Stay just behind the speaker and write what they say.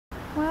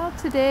Well,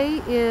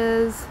 today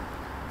is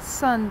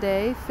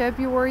Sunday,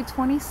 February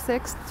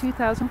 26th,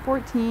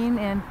 2014,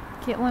 and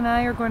Caitlin and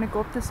I are going to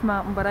go up this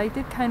mountain, but I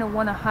did kind of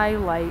want to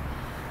highlight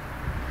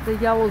the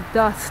yellow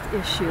dust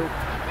issue.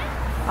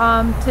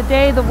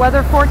 Today the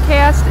weather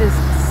forecast is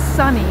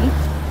sunny,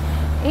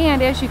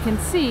 and as you can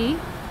see,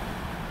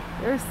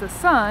 there's the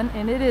sun,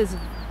 and it is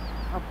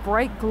a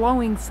bright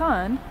glowing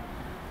sun,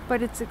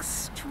 but it's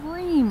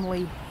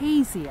extremely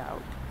hazy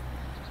out.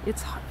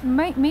 It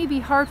may be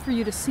hard for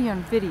you to see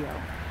on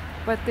video,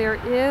 but there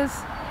is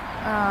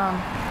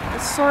a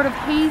sort of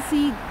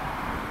hazy,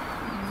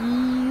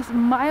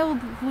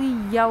 mildly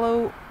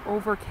yellow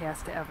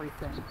overcast to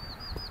everything.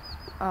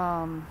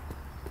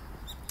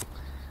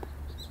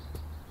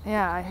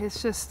 Yeah,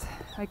 it's just,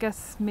 I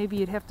guess maybe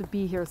you'd have to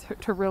be here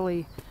to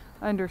really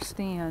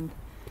understand.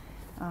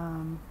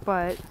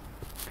 But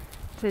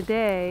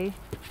today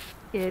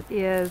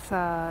it's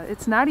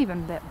not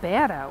even that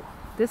bad out.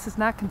 This is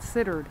not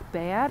considered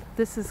bad,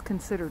 this is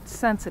considered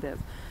sensitive.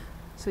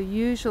 So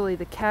usually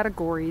the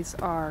categories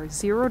are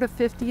 0 to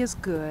 50 is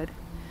good,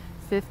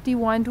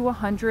 51 to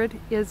 100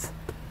 is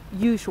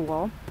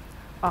usual,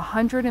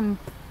 101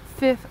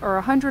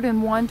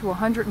 to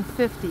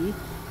 150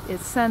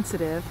 is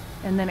sensitive,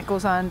 and then it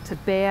goes on to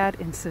bad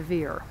and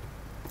severe.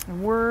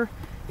 And we're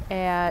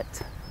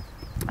at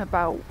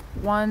about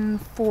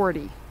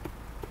 140.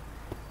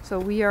 So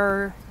we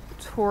are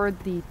toward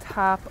the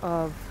top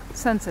of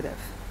sensitive.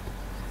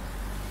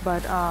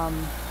 But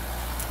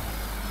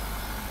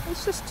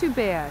it's just too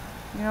bad.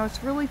 You know,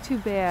 it's really too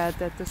bad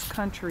that this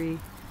country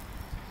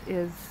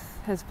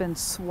has been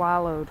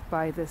swallowed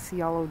by this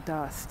yellow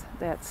dust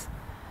that's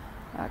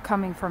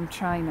coming from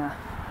China.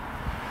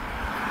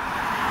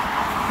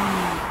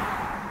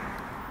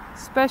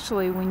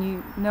 Especially when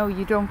you know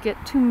you don't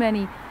get too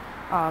many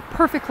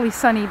perfectly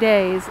sunny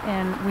days,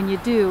 and when you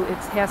do, it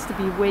has to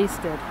be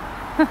wasted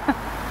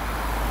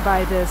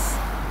by this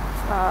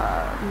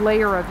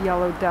layer of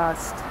yellow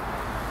dust.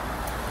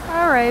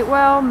 Alright,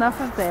 well,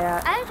 enough of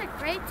that. I had a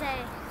great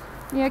day.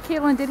 Yeah,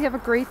 Caitlin did have a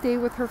great day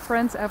with her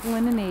friends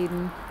Evelyn and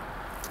Aiden.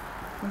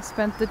 We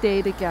spent the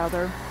day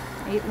together,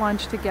 ate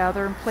lunch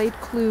together, and played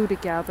Clue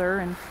together,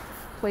 and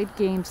played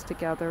games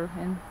together,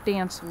 and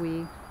danced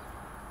Wii.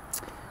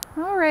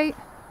 Alright,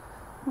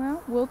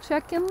 well, we'll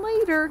check in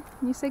later.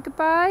 Can you say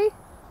goodbye?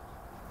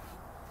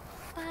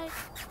 Bye.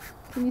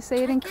 Can you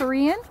say it in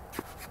Korean?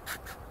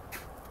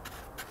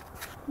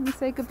 Can you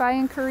say goodbye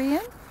in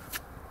Korean?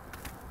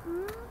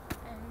 And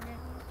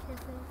then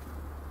kisses.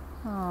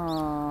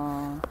 Aww.